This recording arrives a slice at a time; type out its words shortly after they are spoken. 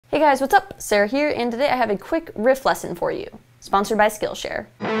Hey guys, what's up? Sarah here, and today I have a quick riff lesson for you, sponsored by Skillshare.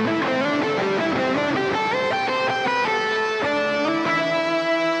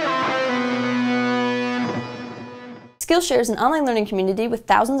 Skillshare is an online learning community with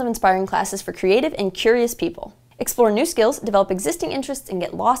thousands of inspiring classes for creative and curious people. Explore new skills, develop existing interests, and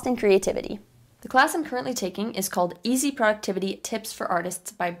get lost in creativity. The class I'm currently taking is called Easy Productivity Tips for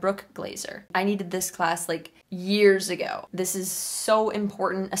Artists by Brooke Glazer. I needed this class like years ago. This is so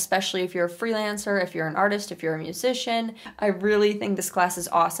important, especially if you're a freelancer, if you're an artist, if you're a musician. I really think this class is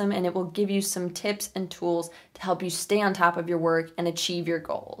awesome, and it will give you some tips and tools to help you stay on top of your work and achieve your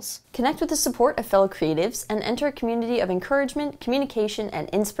goals. Connect with the support of fellow creatives and enter a community of encouragement, communication, and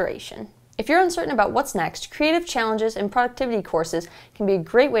inspiration. If you're uncertain about what's next, creative challenges and productivity courses can be a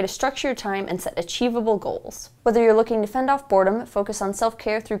great way to structure your time and set achievable goals. Whether you're looking to fend off boredom, focus on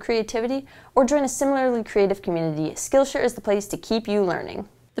self-care through creativity, or join a similarly creative community, Skillshare is the place to keep you learning.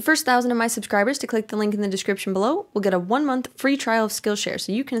 The first 1,000 of my subscribers to click the link in the description below will get a 1-month free trial of Skillshare,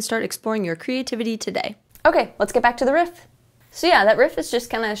 so you can start exploring your creativity today. Okay, let's get back to the riff. So yeah, that riff is just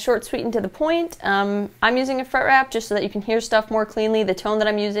kind of short, sweet, and to the point. I'm using a fret wrap just so that you can hear stuff more cleanly. The tone that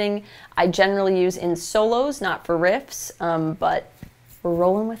I'm using, I generally use in solos, not for riffs, but we're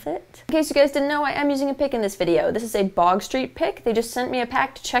rolling with it. In case you guys didn't know, I am using a pick in this video. This is a Bog Street pick. They just sent me a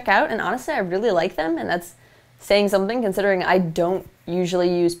pack to check out, and honestly, I really like them, and that's saying something considering I don't usually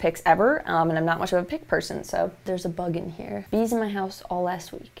use picks ever, and I'm not much of a pick person, so there's a bug in here. Bees in my house all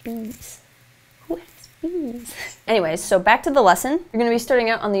last week. Bees. Who has bees? Anyways, so back to the lesson. You're going to be starting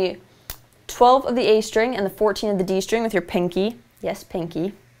out on the 12 of the A string and the 14 of the D string with your pinky. Yes,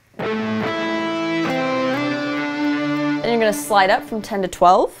 pinky. Then you're going to slide up from 10 to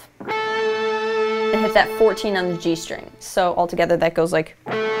 12 and hit that 14 on the G string. So altogether that goes like...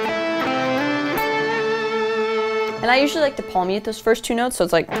 And I usually like to palm mute those first two notes, so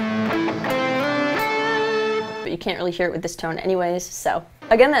it's like... But you can't really hear it with this tone anyways, so...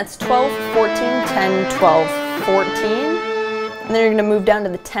 Again, that's 12, 14, 10, 12, 14. And then you're going to move down to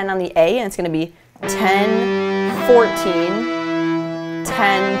the 10 on the A, and it's going to be 10, 14,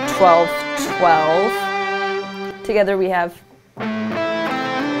 10, 12, 12. Together we have...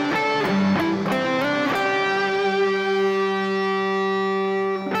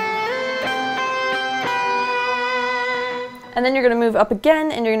 And then you're going to move up again,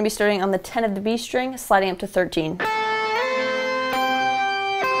 and you're going to be starting on the 10 of the B string, sliding up to 13.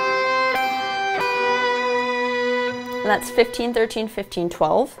 And that's 15, 13, 15,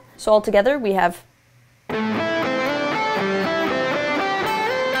 12. So altogether we have... And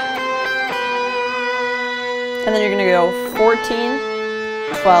then you're going to go 14,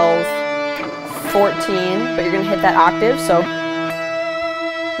 12, 14, but you're going to hit that octave, so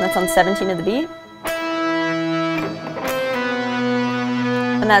that's on 17 of the B.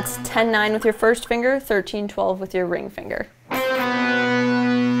 And that's 10, 9 with your first finger, 13, 12 with your ring finger.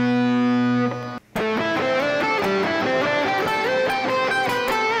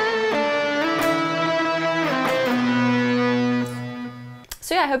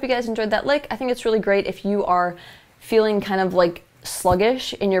 So yeah, I hope you guys enjoyed that lick. I think it's really great if you are feeling kind of like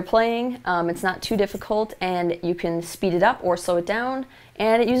sluggish in your playing. It's not too difficult, and you can speed it up or slow it down,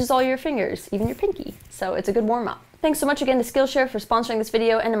 and it uses all your fingers, even your pinky. So it's a good warm-up. Thanks so much again to Skillshare for sponsoring this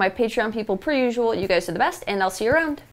video, and to my Patreon people per usual. You guys are the best, and I'll see you around.